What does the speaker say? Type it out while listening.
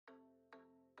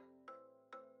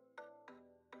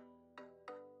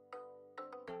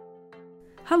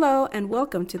Hello and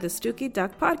welcome to the Stooky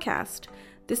Duck Podcast.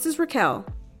 This is Raquel.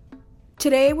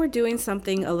 Today we're doing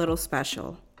something a little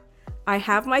special. I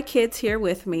have my kids here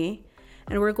with me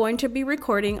and we're going to be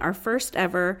recording our first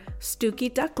ever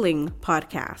Stooky Duckling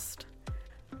podcast.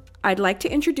 I'd like to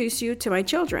introduce you to my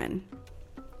children.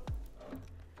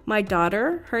 My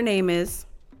daughter, her name is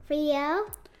Rio.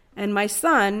 And my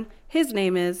son, his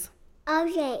name is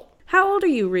RJ. How old are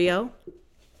you, Rio?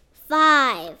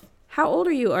 5. How old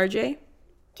are you, RJ?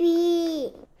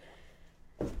 3.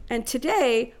 And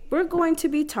today we're going to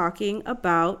be talking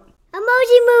about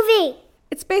Emoji Movie.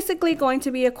 It's basically going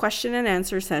to be a question and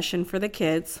answer session for the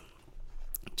kids,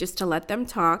 just to let them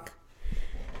talk.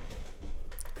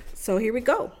 So here we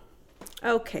go.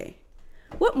 Okay.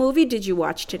 What movie did you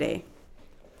watch today?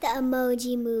 The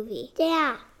Emoji Movie.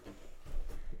 Yeah.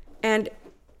 And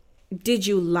did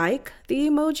you like the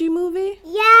Emoji Movie?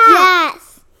 Yeah.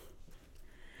 Yes.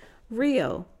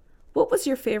 Rio, what was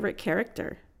your favorite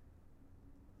character?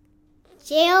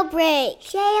 Jailbreak.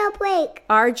 Jailbreak.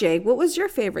 RJ, what was your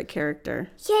favorite character?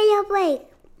 Jailbreak.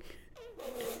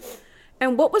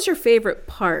 And what was your favorite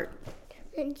part?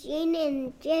 And Jean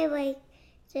and Jailbreak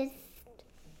just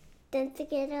dance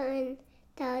together and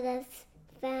tell us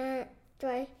that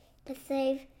try to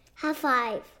save high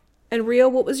five. And Rio,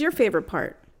 what was your favorite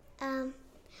part?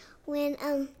 When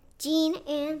Jean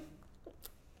and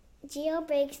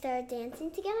Jailbreak started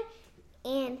dancing together,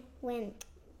 and when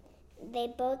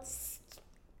they both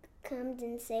come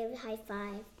and say high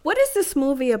five. What is this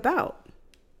movie about?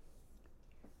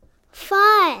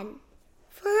 Fun.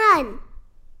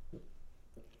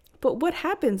 But what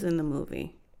happens in the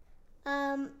movie?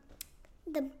 The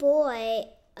boy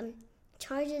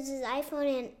charges his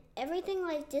iPhone and everything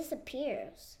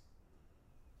disappears.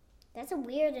 That's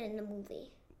weird in the movie.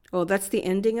 Oh, that's the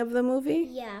ending of the movie?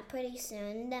 Yeah, pretty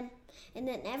soon. And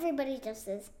then everybody just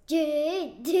says,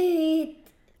 Did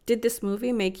this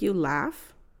movie make you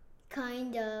laugh?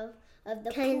 Kind of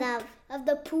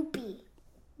the poopy.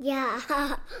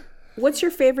 Yeah. What's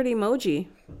your favorite emoji?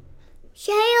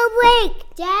 Jailbreak.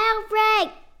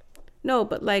 No,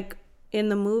 but in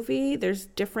the movie, there's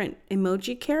different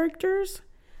emoji characters.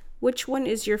 Which one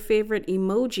is your favorite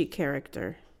emoji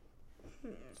character? I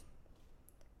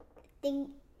think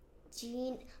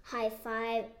Jean, high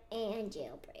five, and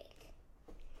Jailbreak.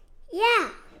 Yeah,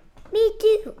 me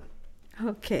too.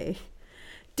 Okay.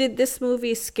 Did this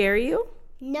movie scare you?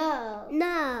 No.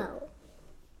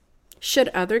 Should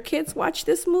other kids watch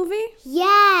this movie?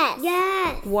 Yes.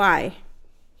 Why?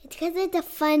 It's because it's a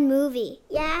fun movie.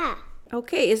 Yeah.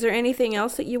 Okay, is there anything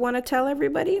else that you want to tell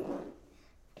everybody?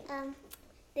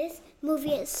 This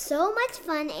movie is so much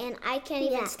fun and I can't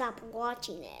even stop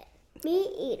watching it. Me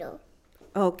either.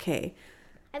 Okay.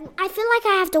 I feel like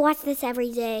I have to watch this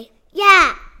every day.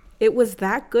 Yeah. It was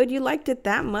that good? You liked it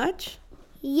that much?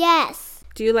 Yes.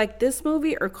 Do you like this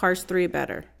movie or Cars 3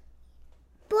 better?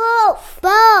 Both.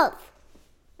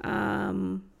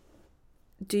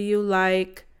 Do you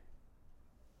like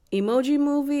Emoji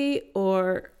Movie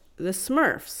or the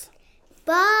Smurfs?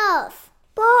 Both.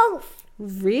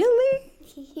 Really?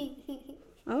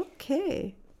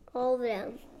 Okay. All of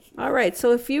them. All right,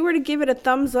 so if you were to give it a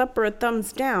thumbs up or a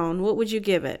thumbs down, what would you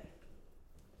give it?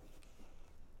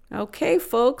 Okay,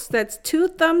 folks, that's 2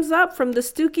 thumbs up from the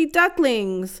Stooky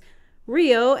Ducklings,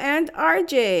 Rio and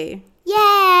RJ.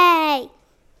 Yay!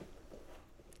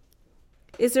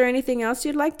 Is there anything else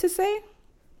you'd like to say?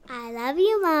 I love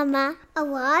you, Mama. I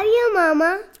love you,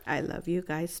 Mama. I love you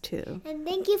guys too. And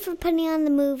thank you for putting on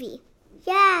the movie.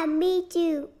 Yeah, me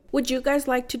too. Would you guys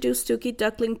like to do Stooky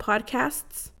Duckling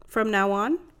podcasts from now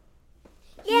on?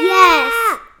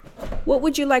 Yes. What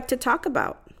would you like to talk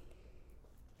about?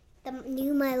 The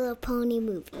new My Little Pony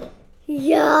movie.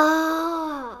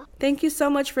 Yeah. Thank you so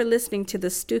much for listening to the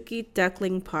Stooky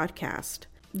Duckling podcast.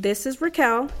 This is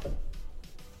Raquel.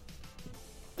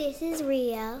 This is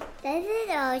Rio. This is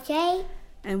RJ.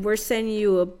 And we're sending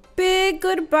you a big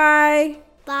goodbye.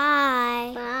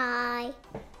 Bye.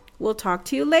 We'll talk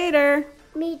to you later.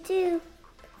 Me too.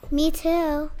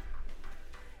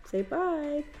 Say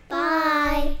bye.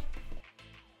 Bye.